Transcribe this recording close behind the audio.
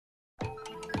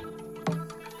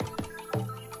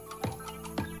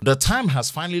The time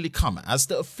has finally come, as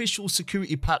the official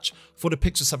security patch for the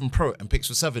Pixel 7 Pro and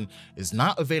Pixel 7 is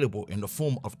now available in the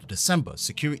form of the December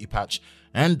security patch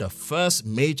and the first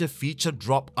major feature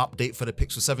drop update for the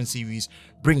Pixel 7 series,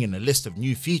 bringing a list of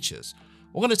new features.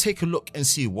 We're going to take a look and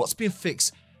see what's been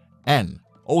fixed and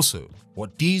also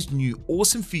what these new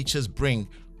awesome features bring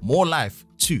more life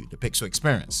to the Pixel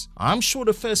experience. I'm sure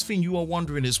the first thing you are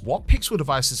wondering is what Pixel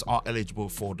devices are eligible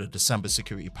for the December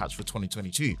security patch for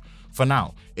 2022. For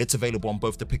now, it's available on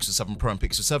both the Pixel 7 Pro and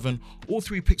Pixel 7, all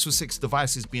three Pixel 6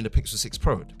 devices being the Pixel 6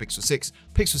 Pro, the Pixel 6,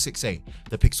 Pixel 6a,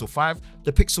 the Pixel 5,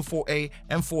 the Pixel 4a,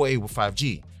 and 4a with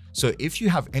 5G. So if you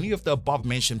have any of the above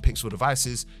mentioned Pixel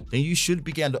devices, then you should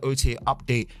begin the OTA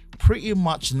update pretty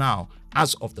much now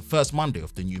as of the first Monday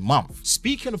of the new month.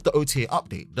 Speaking of the OTA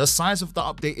update, the size of the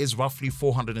update is roughly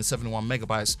 471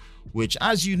 megabytes, which,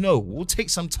 as you know, will take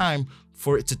some time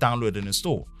for it to download and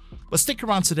install. But stick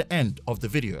around to the end of the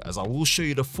video, as I will show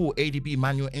you the full ADB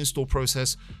manual install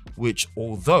process, which,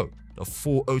 although the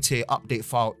full OTA update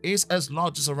file is as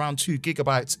large as around 2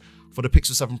 gigabytes for the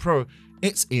Pixel 7 Pro,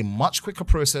 it's a much quicker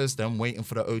process than waiting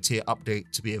for the OTA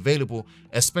update to be available,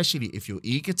 especially if you're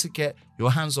eager to get your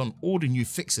hands on all the new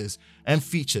fixes and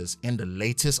features in the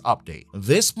latest update.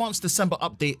 This month's December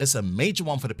update is a major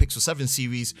one for the Pixel 7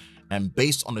 series, and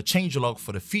based on the changelog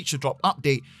for the feature drop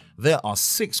update, there are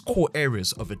 6 core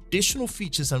areas of additional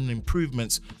features and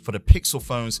improvements for the Pixel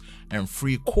phones and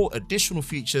 3 core additional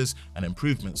features and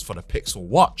improvements for the Pixel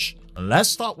Watch. Let's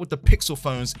start with the Pixel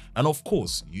phones, and of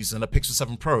course, using the Pixel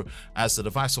 7 Pro as the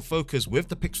device of focus with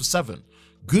the Pixel 7.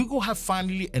 Google have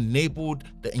finally enabled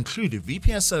the included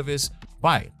VPN service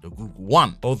by the Google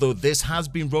One. Although this has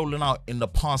been rolling out in the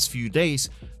past few days,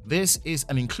 this is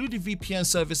an included VPN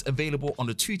service available on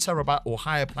the 2 TB or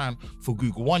higher plan for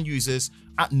Google One users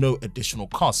at no additional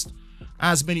cost.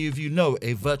 As many of you know,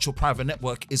 a virtual private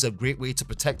network is a great way to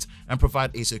protect and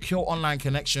provide a secure online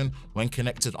connection when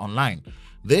connected online.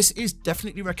 This is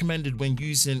definitely recommended when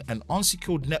using an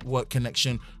unsecured network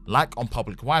connection like on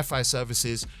public Wi-Fi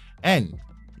services, and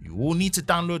you will need to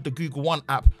download the Google One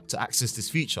app to access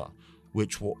this feature,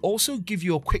 which will also give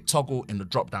you a quick toggle in the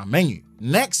drop-down menu.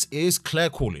 Next is clear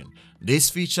calling.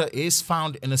 This feature is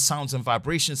found in the sounds and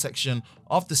vibration section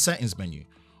of the settings menu.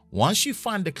 Once you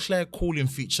find the clear calling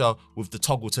feature with the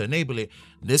toggle to enable it,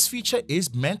 this feature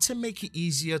is meant to make it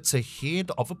easier to hear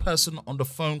the other person on the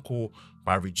phone call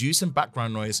by reducing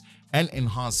background noise and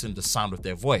enhancing the sound of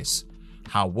their voice.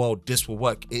 How well this will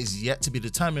work is yet to be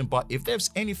determined, but if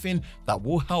there's anything that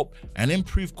will help and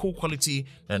improve call quality,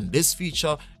 then this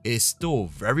feature is still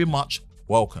very much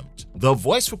welcomed. The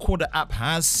voice recorder app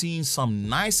has seen some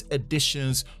nice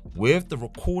additions with the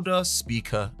recorder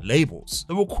speaker labels.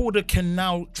 The recorder can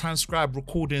now transcribe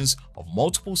recordings of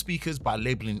multiple speakers by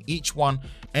labeling each one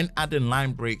and adding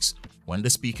line breaks when the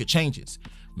speaker changes.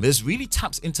 This really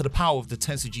taps into the power of the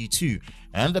Tensor G2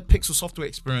 and the Pixel software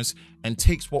experience and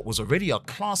takes what was already a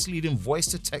class-leading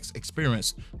voice-to-text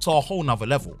experience to a whole nother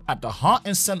level. At the heart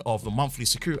and center of the monthly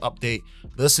security update,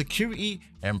 the security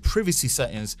and privacy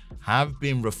settings have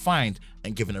been refined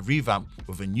and given a revamp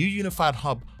with a new unified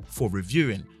hub for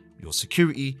reviewing your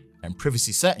security and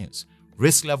privacy settings,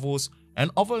 risk levels, and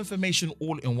other information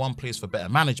all in one place for better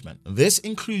management. This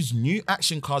includes new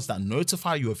action cards that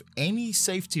notify you of any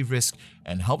safety risk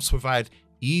and helps provide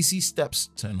easy steps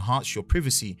to enhance your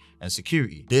privacy and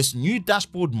security. This new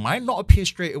dashboard might not appear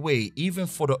straight away even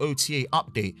for the OTA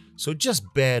update, so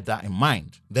just bear that in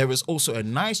mind. There is also a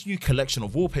nice new collection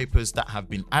of wallpapers that have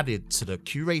been added to the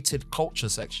Curated Culture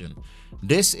section.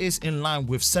 This is in line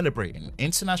with celebrating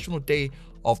International Day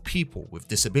of People with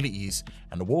Disabilities,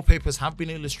 and the wallpapers have been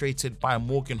illustrated by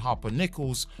Morgan Harper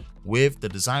Nichols, with the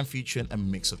design featuring a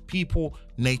mix of people,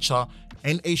 nature,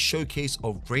 and a showcase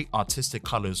of great artistic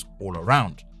colors all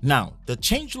around. Now, the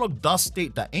changelog does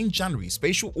state that in January,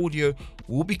 spatial audio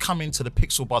will be coming to the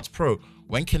PixelBuds Pro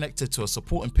when connected to a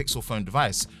supporting Pixel phone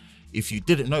device. If you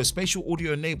didn't know, spatial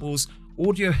audio enables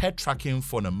audio head tracking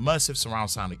for an immersive surround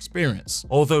sound experience.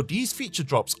 Although these feature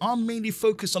drops are mainly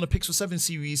focused on the Pixel 7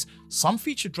 series, some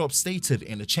feature drops stated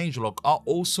in the changelog are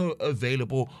also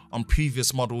available on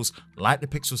previous models like the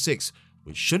Pixel 6,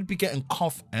 which should be getting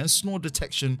cough and snore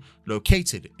detection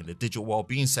located in the digital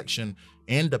well-being section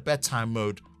in the bedtime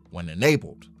mode when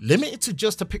enabled. Limited to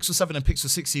just the Pixel 7 and Pixel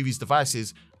 6 series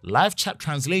devices, live chat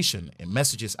translation in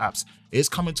messages apps is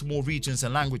coming to more regions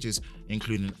and languages,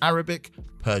 including Arabic,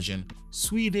 Persian,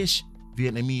 Swedish,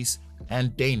 Vietnamese,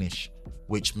 and Danish,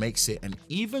 which makes it an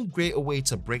even greater way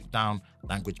to break down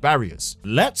language barriers.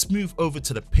 Let's move over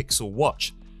to the Pixel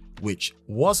Watch, which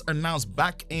was announced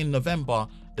back in November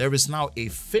there is now a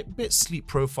FitBit sleep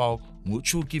profile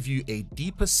which will give you a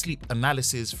deeper sleep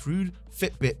analysis through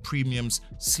FitBit Premium's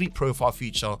sleep profile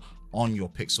feature on your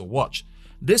Pixel Watch.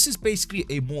 This is basically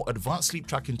a more advanced sleep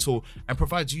tracking tool and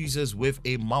provides users with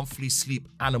a monthly sleep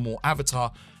animal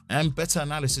avatar and better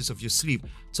analysis of your sleep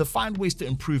to find ways to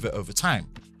improve it over time.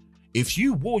 If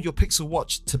you wore your Pixel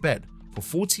Watch to bed for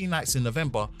 14 nights in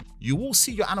November, you will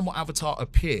see your animal avatar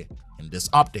appear in this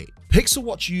update. Pixel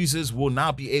Watch users will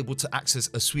now be able to access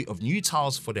a suite of new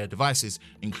tiles for their devices,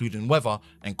 including weather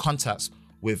and contacts,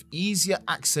 with easier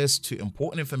access to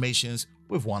important information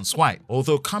with one swipe.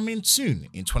 Although coming soon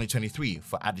in 2023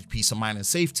 for added peace of mind and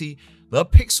safety, the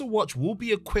Pixel Watch will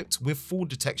be equipped with fall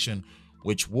detection,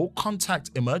 which will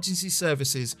contact emergency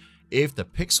services if the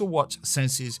Pixel Watch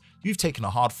senses you've taken a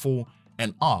hard fall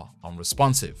and are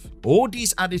unresponsive. All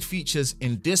these added features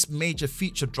in this major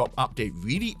feature drop update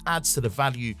really adds to the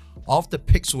value of the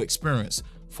Pixel experience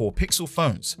for Pixel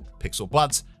phones, Pixel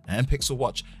Buds, and Pixel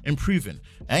Watch, improving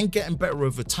and getting better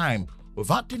over time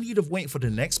without the need of waiting for the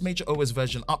next major OS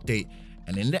version update,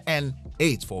 and in the end,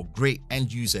 aids for a great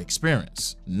end user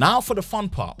experience. Now for the fun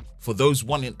part, for those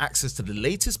wanting access to the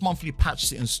latest monthly patch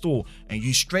to install and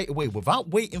use straight away without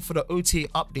waiting for the OTA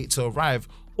update to arrive,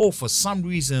 or for some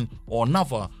reason or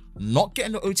another not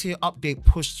getting the OTA update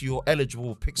pushed to your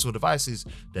eligible Pixel devices,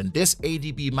 then this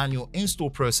ADB manual install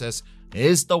process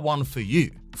is the one for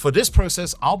you. For this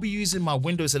process, I'll be using my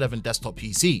Windows 11 desktop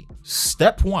PC.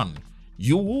 Step 1.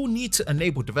 You will need to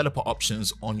enable developer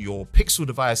options on your Pixel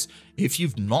device if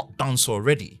you've not done so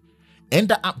already. In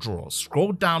the app drawer,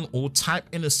 scroll down or type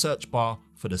in the search bar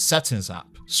for the Settings app.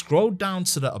 Scroll down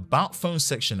to the About Phone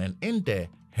section, and in there,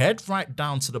 head right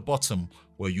down to the bottom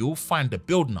where you'll find the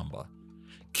build number.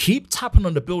 Keep tapping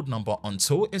on the build number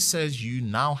until it says you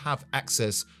now have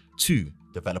access to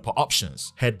developer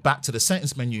options. Head back to the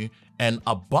settings menu, and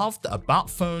above the About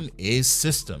Phone is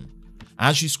System.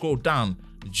 As you scroll down,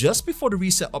 just before the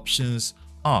reset options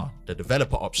are the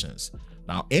developer options.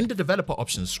 Now in the developer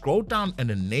options, scroll down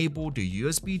and enable the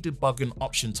USB debugging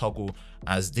option toggle,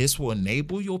 as this will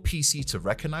enable your PC to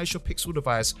recognize your Pixel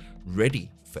device ready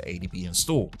for ADB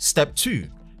install. Step 2.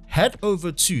 Head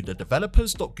over to the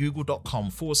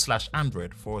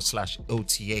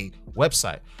developers.google.com/android/OTA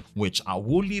website, which I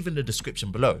will leave in the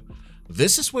description below.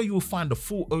 This is where you will find the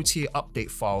full OTA update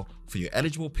file for your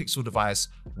eligible Pixel device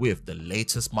with the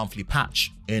latest monthly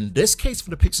patch. In this case for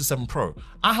the Pixel 7 Pro,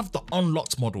 I have the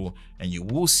unlocked model, and you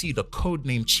will see the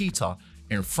codename Cheetah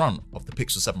in front of the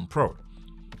Pixel 7 Pro.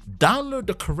 Download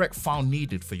the correct file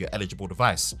needed for your eligible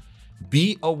device.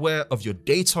 Be aware of your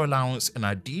data allowance and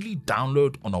ideally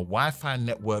download on a Wi-Fi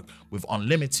network with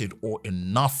unlimited or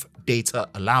enough data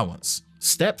allowance.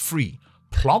 Step 3.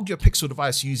 Plug your Pixel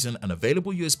device using an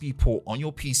available USB port on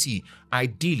your PC,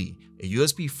 ideally a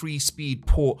USB 3 speed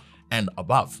port and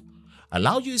above.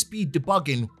 Allow USB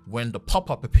debugging when the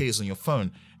pop-up appears on your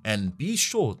phone, and be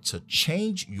sure to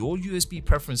change your USB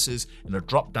preferences in the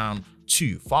drop-down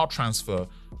to file transfer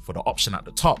for the option at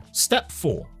the top. Step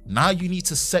 4. Now you need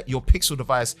to set your Pixel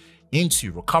device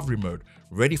into recovery mode,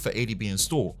 ready for ADB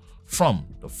install from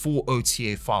the full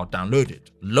OTA file downloaded.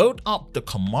 Load up the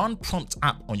command prompt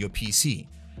app on your PC,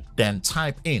 then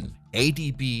type in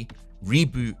ADB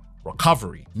reboot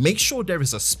recovery. Make sure there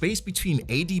is a space between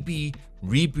ADB,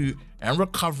 reboot, and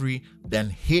recovery, then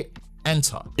hit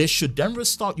enter. This should then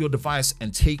restart your device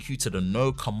and take you to the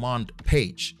no command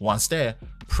page. Once there,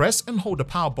 press and hold the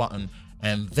power button,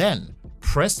 and then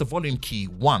press the volume key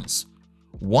once.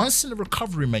 Once in the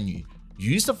recovery menu,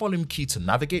 use the volume key to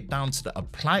navigate down to the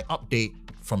apply update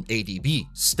from ADB.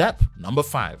 Step number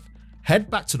 5.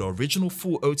 Head back to the original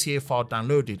full OTA file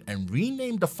downloaded and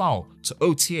rename the file to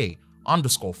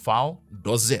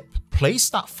OTA_file.zip. Place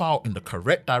that file in the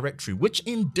correct directory, which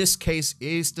in this case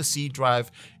is the C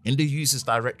drive in the users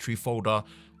directory folder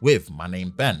with my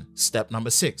name Ben. Step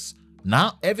number 6.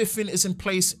 Now everything is in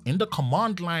place. In the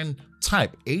command line,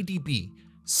 type ADB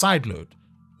sideload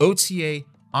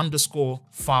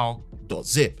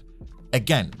OTA_file.zip.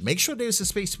 Again, make sure there is a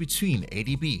space between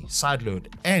ADB sideload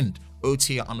and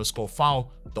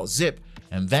OTA_file.zip,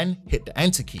 and then hit the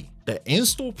enter key. The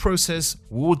install process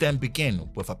will then begin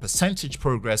with a percentage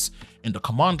progress in the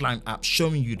command line app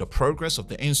showing you the progress of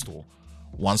the install.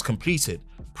 Once completed,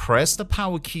 press the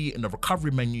power key in the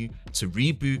recovery menu to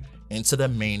reboot into the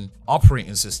main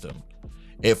operating system.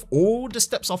 If all the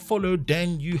steps are followed,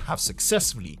 then you have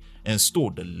successfully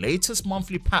installed the latest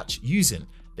monthly patch using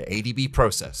the ADB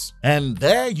process. And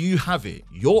there you have it,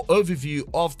 your overview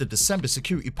of the December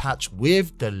security patch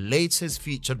with the latest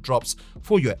feature drops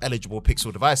for your eligible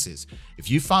Pixel devices. If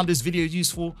you found this video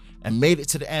useful and made it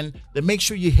to the end, then make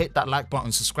sure you hit that like button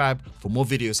and subscribe for more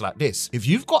videos like this. If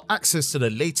you've got access to the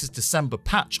latest December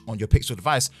patch on your Pixel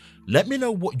device, let me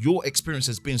know what your experience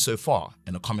has been so far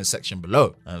in the comment section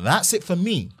below. And that's it for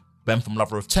me, Ben from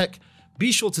Lover of Tech.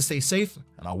 Be sure to stay safe,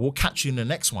 and I will catch you in the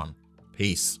next one.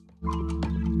 Peace.